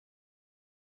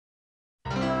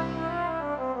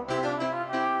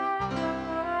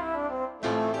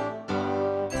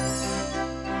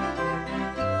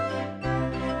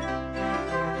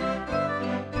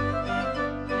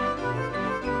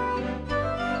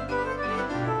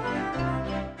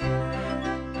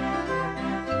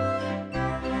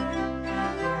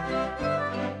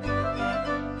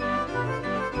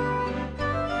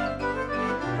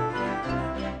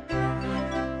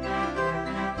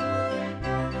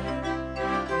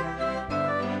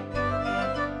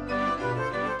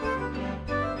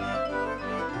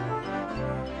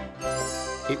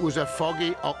It was a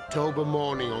foggy October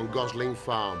morning on Gosling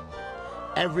Farm.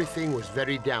 Everything was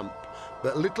very damp,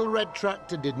 but Little Red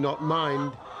Tractor did not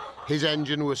mind. His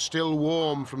engine was still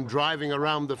warm from driving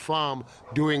around the farm,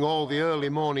 doing all the early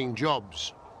morning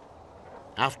jobs.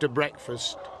 After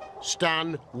breakfast,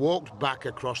 Stan walked back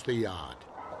across the yard.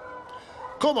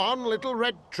 "Come on, Little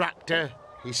Red Tractor,"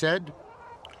 he said.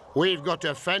 "We've got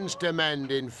a fence to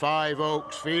mend in 5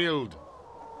 Oaks Field."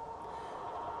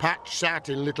 Patch sat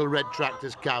in Little Red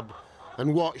Tractor's cab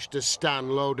and watched as Stan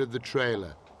loaded the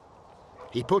trailer.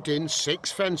 He put in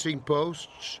 6 fencing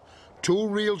posts, 2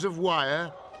 reels of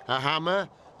wire, a hammer,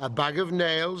 a bag of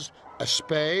nails, a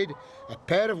spade, a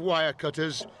pair of wire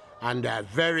cutters, and a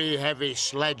very heavy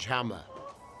sledgehammer.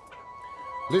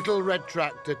 Little Red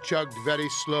Tractor chugged very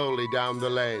slowly down the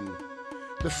lane.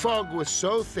 The fog was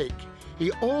so thick,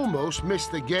 he almost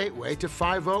missed the gateway to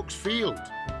 5 Oaks Field.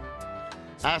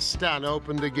 As Stan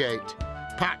opened the gate,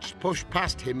 Patch pushed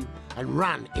past him and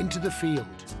ran into the field.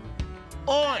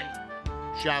 "Oi!"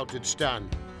 shouted Stan.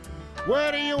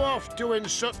 "Where are you off to in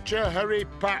such a hurry,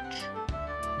 Patch?"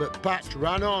 But Patch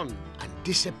ran on and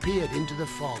disappeared into the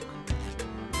fog.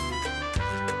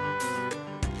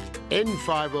 In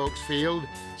 5 Oaks Field,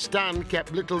 Stan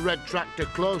kept Little Red Tractor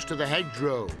close to the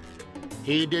hedgerow.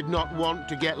 He did not want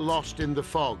to get lost in the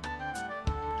fog.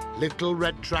 Little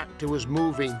Red Tractor was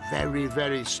moving very,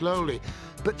 very slowly,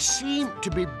 but seemed to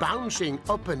be bouncing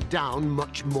up and down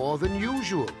much more than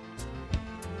usual.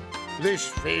 "This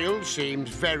field seems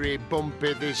very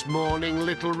bumpy this morning,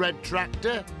 Little Red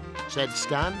Tractor," said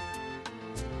Stan.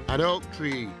 An oak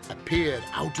tree appeared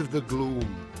out of the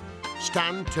gloom.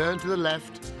 Stan turned to the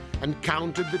left and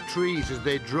counted the trees as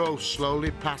they drove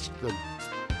slowly past them.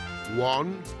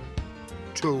 1,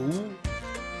 2,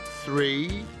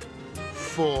 3,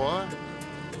 4,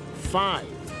 5.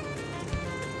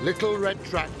 Little Red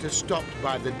Tractor stopped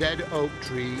by the dead oak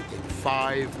tree in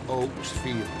 5 Oaks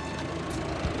Field.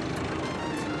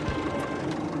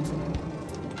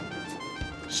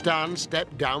 Stan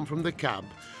stepped down from the cab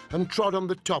and trod on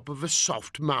the top of a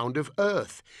soft mound of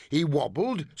earth. He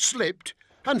wobbled, slipped,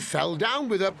 and fell down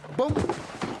with a bump.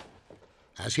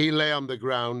 As he lay on the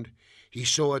ground, he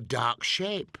saw a dark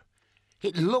shape.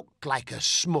 It looked like a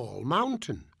small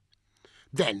mountain.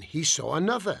 Then he saw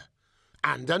another,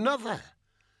 and another,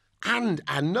 and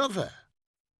another.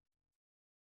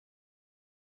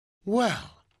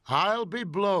 "Well, I'll be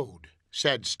blowed,"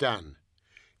 said Stan.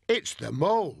 "It's the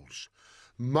moles.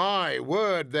 My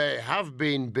word, they have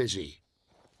been busy."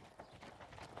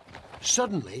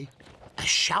 Suddenly, a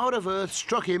shower of earth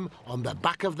struck him on the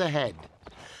back of the head.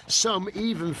 Some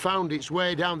even found its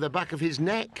way down the back of his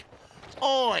neck.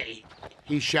 "Oi!"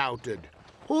 he shouted.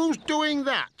 "Who's doing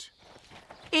that?"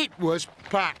 It was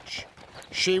Patch.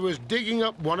 She was digging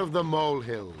up one of the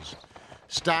molehills.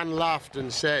 Stan laughed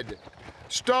and said,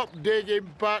 "Stop digging,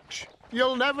 Patch.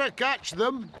 You'll never catch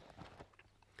them."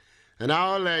 An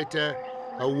hour later,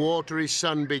 a watery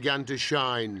sun began to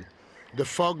shine. The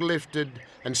fog lifted,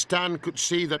 and Stan could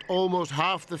see that almost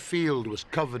half the field was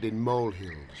covered in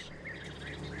molehills.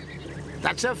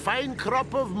 "That's a fine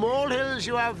crop of molehills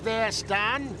you have there,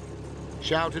 Stan,"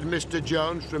 shouted Mr.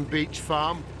 Jones from Beach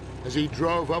Farm as he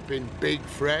drove up in Big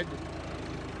Fred.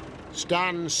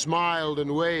 Stan smiled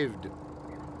and waved.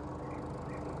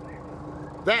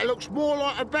 "That looks more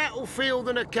like a battlefield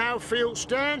than a cow field,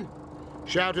 Stan,"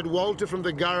 shouted Walter from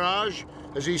the garage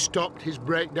as he stopped his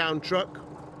breakdown truck.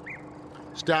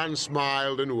 Stan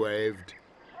smiled and waved.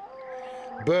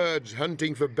 Birds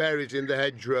hunting for berries in the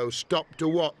hedgerow stopped to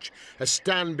watch as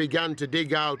Stan began to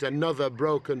dig out another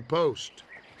broken post.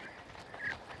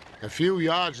 A few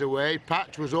yards away,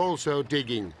 Patch was also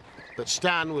digging, but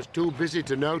Stan was too busy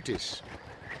to notice.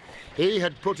 He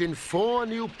had put in 4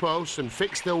 new posts and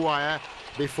fixed the wire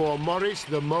before Morris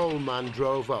the mole man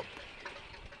drove up.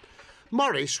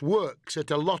 Morris works at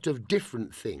a lot of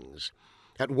different things.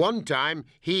 At one time,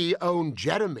 he owned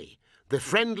Jeremy, the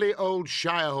friendly old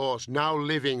shire horse now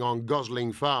living on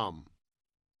Gosling Farm.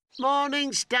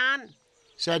 "Morning, Stan,"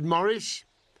 said Morris.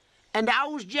 "And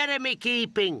how's Jeremy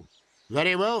keeping?"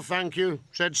 "Very well, thank you,"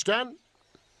 said Stan.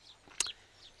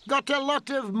 "Got a lot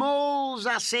of moles,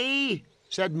 I see,"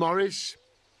 said Morris.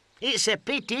 "It's a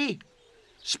pity.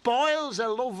 Spoils a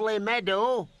lovely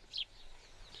meadow."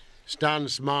 Stan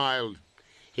smiled.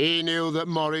 He knew that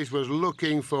Morris was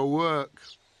looking for work.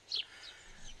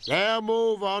 "They'll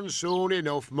move on soon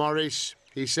enough, Morris,"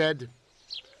 he said.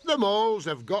 "The moles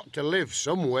have got to live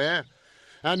somewhere,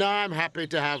 and I'm happy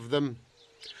to have them.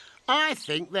 I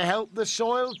think they help the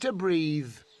soil to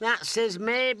breathe." "That says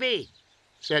maybe,"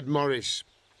 said Morris.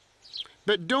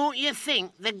 "But don't you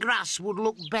think the grass would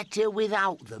look better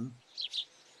without them?"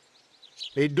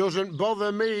 "It doesn't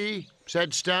bother me,"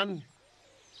 said Stan.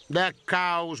 "The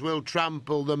cows will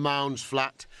trample the mounds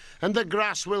flat, and the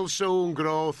grass will soon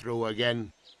grow through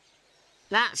again."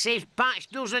 "That's if Patch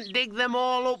doesn't dig them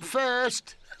all up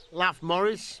first," laughed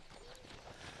Morris.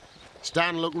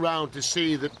 Stan looked round to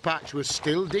see that Patch was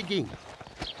still digging.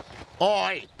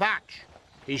 "Oi, Patch!"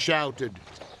 he shouted.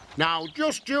 "Now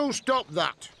just you stop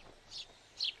that."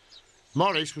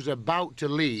 Morris was about to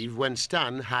leave when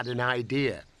Stan had an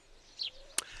idea.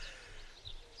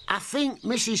 "I think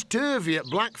Mrs. Turvey at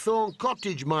Blackthorn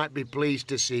Cottage might be pleased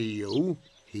to see you,"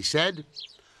 he said.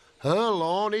 "Her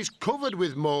lawn is covered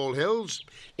with molehills.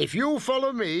 If you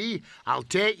follow me, I'll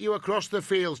take you across the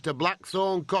fields to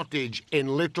Blackthorn Cottage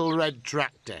in Little Red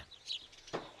Tractor."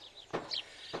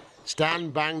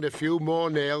 Stan banged a few more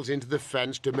nails into the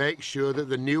fence to make sure that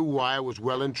the new wire was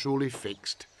well and truly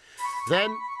fixed.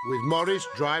 Then, with Morris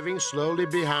driving slowly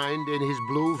behind in his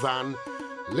blue van,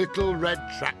 Little Red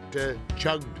Tractor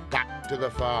chugged back to the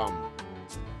farm.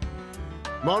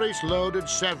 Morris loaded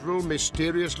several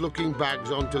mysterious-looking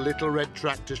bags onto Little Red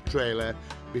Tractor's trailer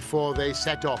before they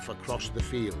set off across the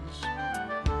fields.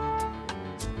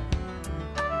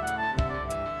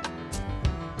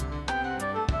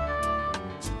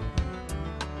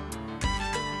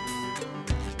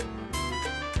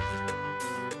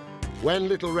 When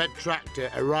Little Red Tractor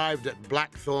arrived at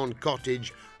Blackthorn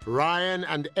Cottage, Ryan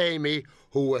and Amy,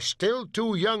 who were still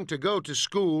too young to go to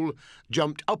school,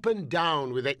 jumped up and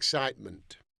down with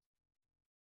excitement.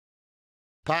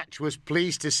 Patch was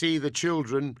pleased to see the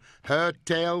children. Her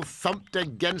tail thumped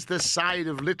against the side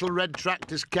of Little Red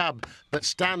Tractor's cab, but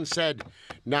Stan said,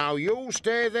 "Now you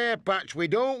stay there, Patch. We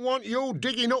don't want you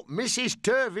digging up Mrs.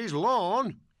 Turvey's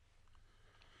lawn."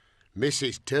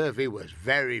 Mrs. Turvey was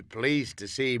very pleased to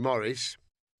see Morris.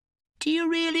 "Do you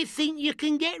really think you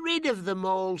can get rid of the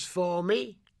moles for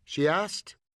me?" she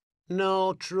asked.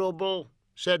 "No trouble,"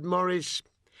 said Morris.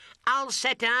 "I'll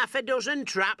set half a dozen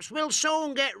traps. We'll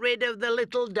soon get rid of the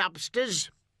little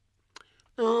dabsters."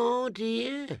 "Oh,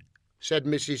 dear," said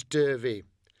Mrs. Turvey.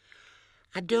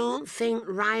 "I don't think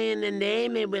Ryan and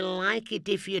Amy will like it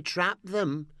if you trap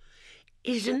them.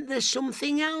 Isn't there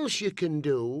something else you can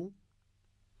do?"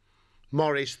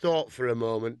 Morris thought for a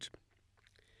moment.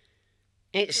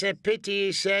 "It's a pity,"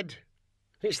 he said.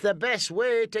 "It's the best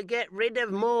way to get rid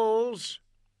of moles."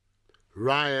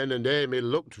 Ryan and Amy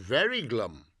looked very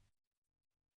glum.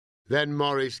 Then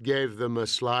Morris gave them a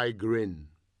sly grin.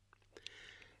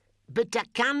 "But I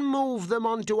can move them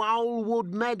onto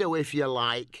Owlwood Meadow if you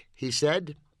like," he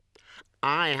said.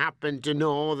 "I happen to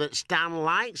know that Stan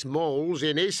likes moles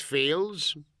in his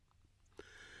fields."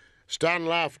 Stan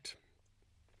laughed.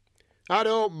 "I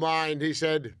don't mind," he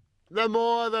said. "The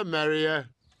more the merrier."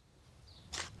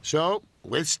 So,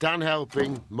 with Stan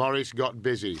helping, Morris got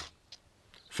busy.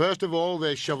 First of all,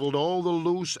 they shovelled all the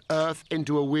loose earth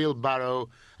into a wheelbarrow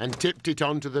and tipped it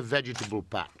onto the vegetable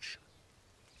patch.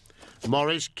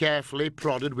 Morris carefully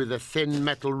prodded with a thin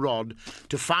metal rod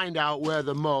to find out where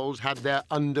the moles had their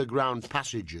underground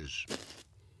passages.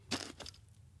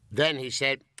 Then he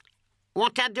said,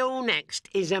 "What I do next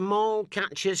is a mole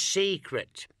catcher's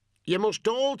secret. You must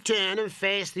all turn and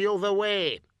face the other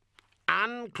way.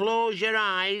 And close your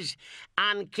eyes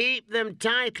and keep them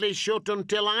tightly shut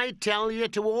until I tell you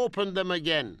to open them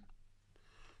again."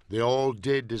 They all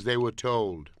did as they were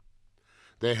told.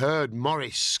 They heard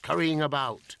Morris scurrying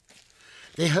about.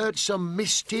 They heard some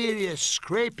mysterious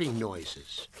scraping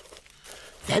noises.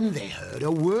 Then they heard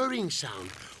a whirring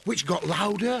sound, which got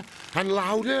louder and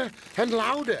louder and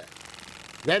louder.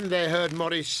 Then they heard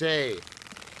Morris say,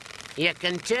 "You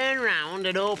can turn round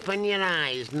and open your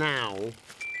eyes now."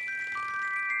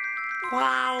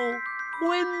 "Wow,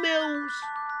 windmills!"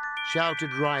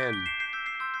 shouted Ryan.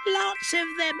 "Lots of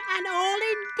them, and all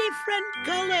in different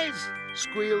colours,"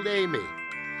 squealed Amy.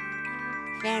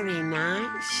 "Very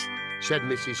nice," said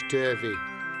Mrs. Turvey.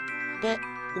 "But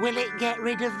will it get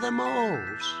rid of the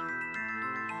moles?"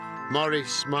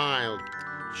 Morris smiled.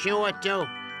 "Sure to,"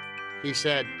 he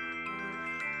said.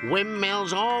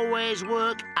 "Windmills always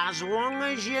work as long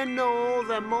as you know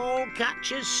the mole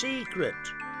catcher's secret."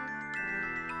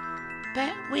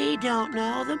 "But we don't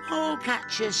know the mole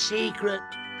catcher's secret,"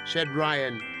 said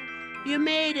Ryan. "You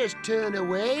made us turn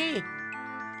away."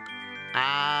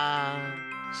 "Ah,"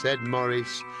 said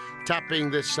Morris,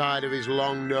 tapping the side of his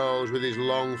long nose with his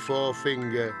long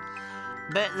forefinger.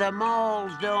 "But the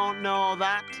moles don't know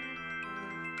that."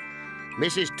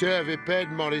 Mrs. Turvey paid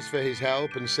Morris for his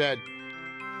help and said,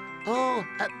 "Oh,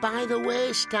 by the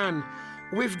way, Stan,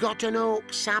 we've got an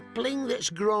oak sapling that's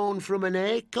grown from an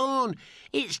acorn.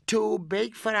 It's too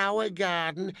big for our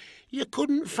garden. You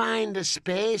couldn't find a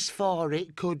space for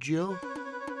it, could you?"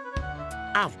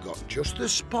 "I've got just the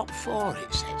spot for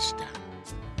it," said Stan.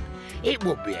 "It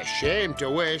would be a shame to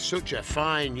waste such a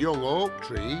fine young oak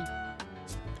tree."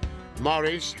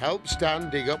 Morris helped Stan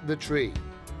dig up the tree.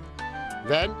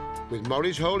 Then, with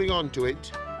Morris holding on to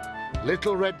it,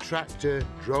 Little Red Tractor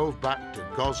drove back to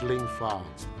Gosling Farm.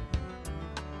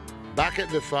 Back at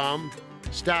the farm,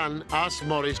 Stan asked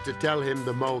Morris to tell him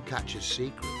the mole catcher's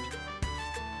secret.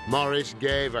 Morris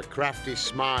gave a crafty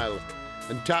smile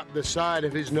and tapped the side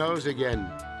of his nose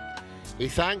again. He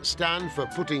thanked Stan for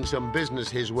putting some business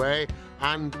his way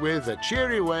and, with a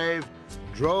cheery wave,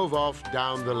 drove off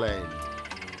down the lane.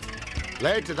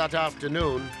 Later that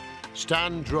afternoon,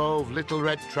 Stan drove Little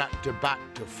Red Tractor back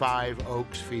to 5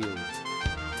 Oaks Field.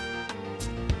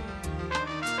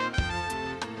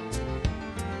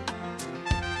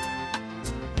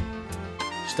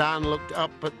 Stan looked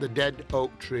up at the dead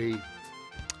oak tree.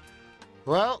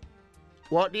 "Well,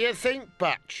 what do you think,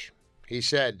 Patch?" he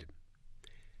said.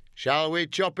 "Shall we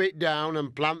chop it down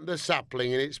and plant the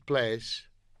sapling in its place?"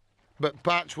 But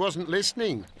Patch wasn't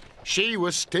listening. She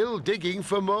was still digging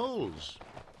for moles.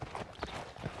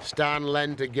 Stan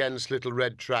leant against Little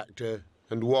Red Tractor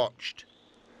and watched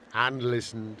and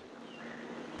listened.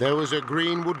 There was a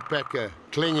green woodpecker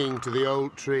clinging to the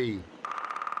old tree.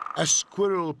 A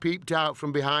squirrel peeped out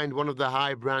from behind one of the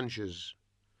high branches.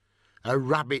 A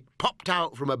rabbit popped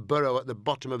out from a burrow at the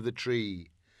bottom of the tree.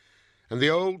 And the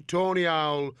old tawny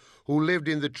owl who lived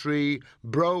in the tree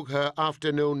broke her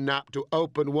afternoon nap to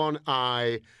open one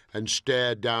eye and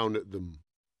stare down at them.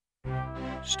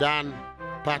 Stan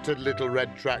patted Little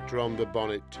Red Tractor on the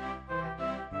bonnet.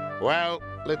 "Well,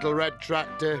 Little Red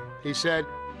Tractor," he said,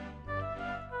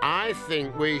 "I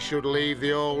think we should leave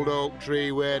the old oak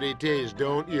tree where it is,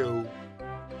 don't you?"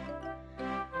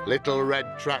 Little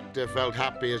Red Tractor felt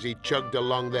happy as he chugged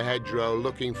along the hedgerow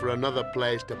looking for another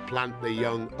place to plant the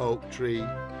young oak tree.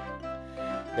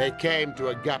 They came to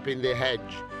a gap in the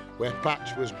hedge where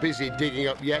Patch was busy digging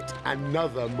up yet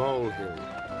another molehill.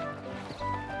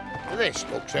 "This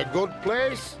looks a good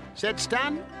place," said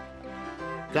Stan.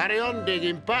 "Carry on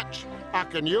digging, Patch. I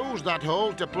can use that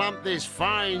hole to plant this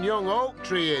fine young oak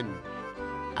tree in."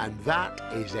 And that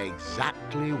is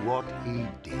exactly what he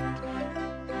did.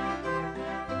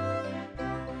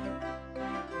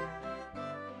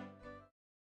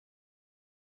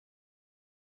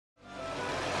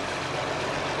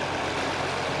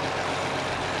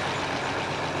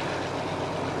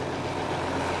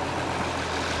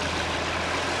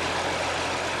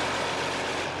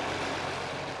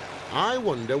 I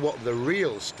wonder what the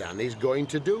real Stan is going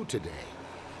to do today.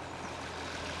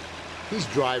 He's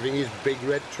driving his big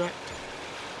red tractor.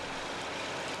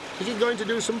 Is he going to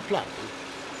do some ploughing?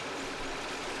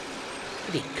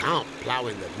 But he can't plough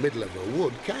in the middle of a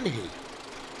wood, can he?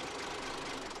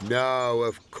 No,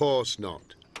 of course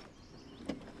not.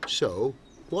 So,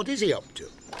 what is he up to?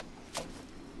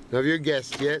 Have you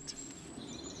guessed yet?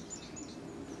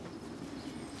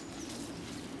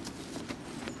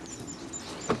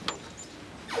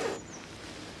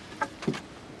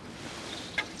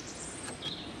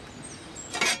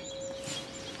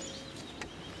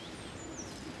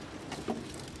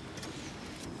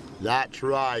 That's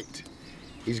right.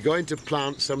 He's going to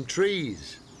plant some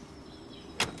trees.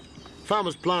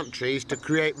 Farmers plant trees to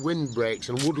create windbreaks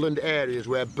and woodland areas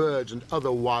where birds and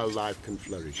other wildlife can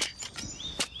flourish.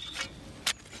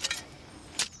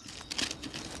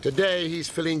 Today he's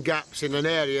filling gaps in an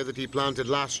area that he planted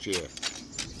last year.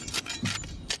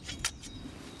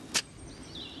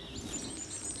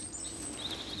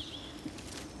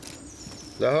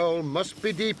 The hole must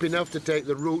be deep enough to take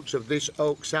the roots of this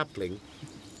oak sapling.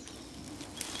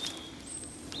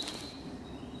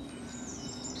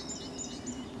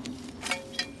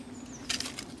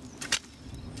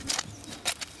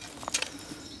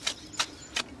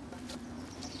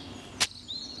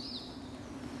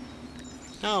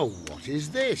 Now, what is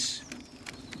this?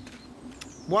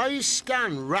 Why is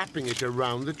Stan wrapping it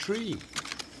around the tree?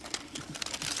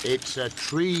 It's a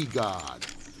tree guard.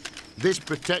 This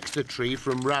protects the tree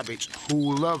from rabbits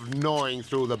who love gnawing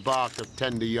through the bark of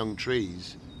tender young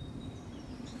trees.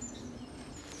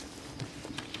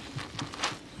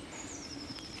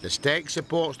 The stake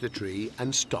supports the tree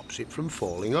and stops it from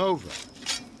falling over.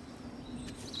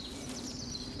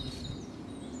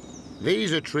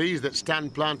 These are trees that Stan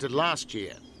planted last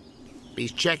year.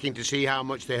 He's checking to see how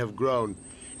much they have grown.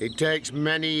 It takes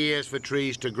many years for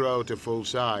trees to grow to full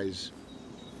size.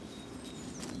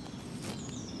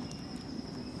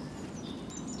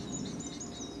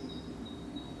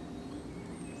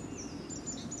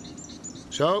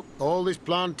 So, all this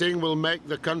planting will make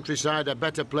the countryside a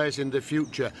better place in the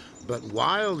future. But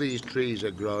while these trees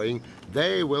are growing,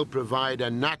 they will provide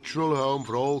a natural home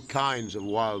for all kinds of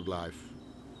wildlife.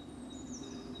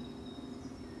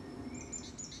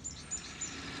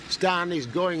 Stan is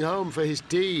going home for his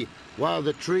tea, while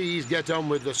the trees get on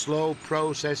with the slow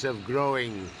process of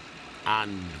growing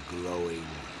and growing.